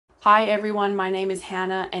Hi everyone, my name is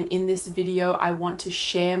Hannah, and in this video I want to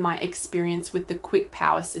share my experience with the Quick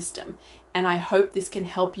Power system, and I hope this can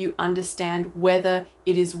help you understand whether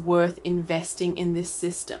it is worth investing in this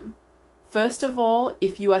system. First of all,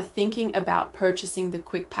 if you are thinking about purchasing the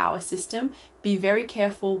Quick Power system, be very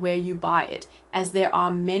careful where you buy it, as there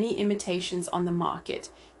are many imitations on the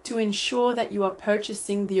market. To ensure that you are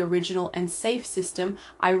purchasing the original and safe system,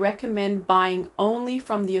 I recommend buying only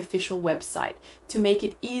from the official website. To make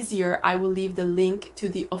it easier, I will leave the link to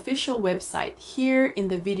the official website here in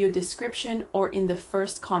the video description or in the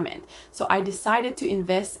first comment. So I decided to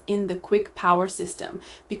invest in the Quick Power system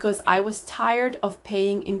because I was tired of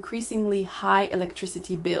paying increasingly high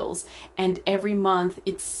electricity bills, and every month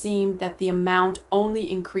it seemed that the amount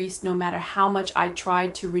only increased no matter how much I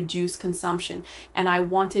tried to reduce consumption, and I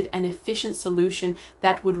wanted an efficient solution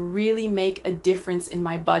that would really make a difference in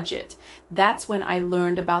my budget. That's when I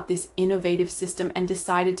learned about this innovative system and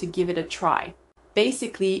decided to give it a try.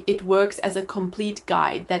 Basically, it works as a complete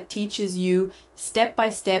guide that teaches you step by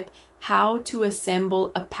step how to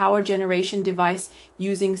assemble a power generation device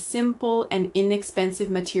using simple and inexpensive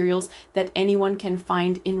materials that anyone can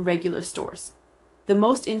find in regular stores. The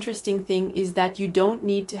most interesting thing is that you don't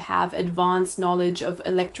need to have advanced knowledge of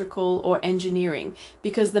electrical or engineering,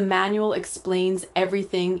 because the manual explains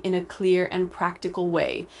everything in a clear and practical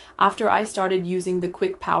way. After I started using the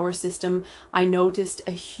Quick Power system, I noticed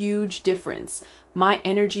a huge difference. My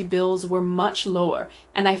energy bills were much lower,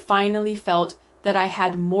 and I finally felt that I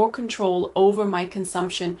had more control over my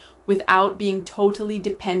consumption without being totally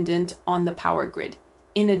dependent on the power grid.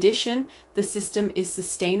 In addition, the system is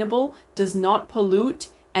sustainable, does not pollute,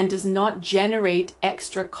 and does not generate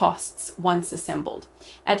extra costs once assembled.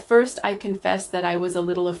 At first, I confess that I was a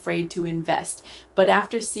little afraid to invest, but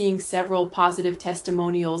after seeing several positive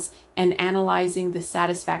testimonials and analyzing the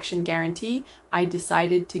satisfaction guarantee, I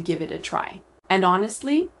decided to give it a try. And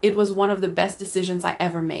honestly, it was one of the best decisions I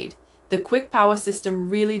ever made. The Quick Power system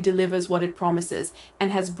really delivers what it promises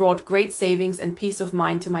and has brought great savings and peace of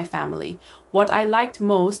mind to my family. What I liked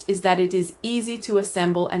most is that it is easy to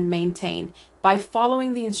assemble and maintain. By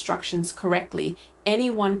following the instructions correctly,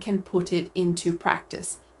 anyone can put it into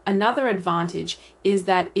practice. Another advantage is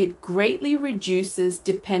that it greatly reduces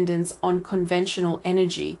dependence on conventional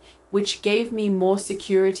energy, which gave me more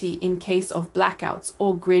security in case of blackouts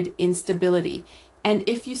or grid instability. And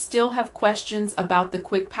if you still have questions about the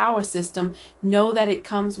Quick Power system, know that it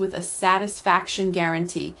comes with a satisfaction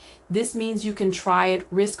guarantee. This means you can try it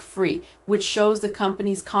risk-free, which shows the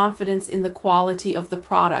company's confidence in the quality of the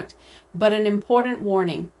product. But an important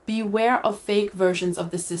warning: beware of fake versions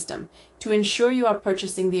of the system. To ensure you are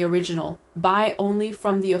purchasing the original, buy only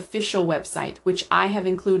from the official website, which I have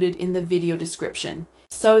included in the video description.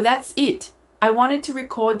 So that's it. I wanted to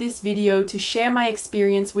record this video to share my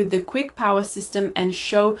experience with the Quick Power system and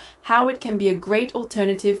show how it can be a great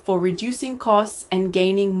alternative for reducing costs and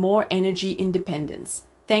gaining more energy independence.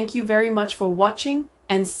 Thank you very much for watching,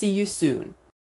 and see you soon.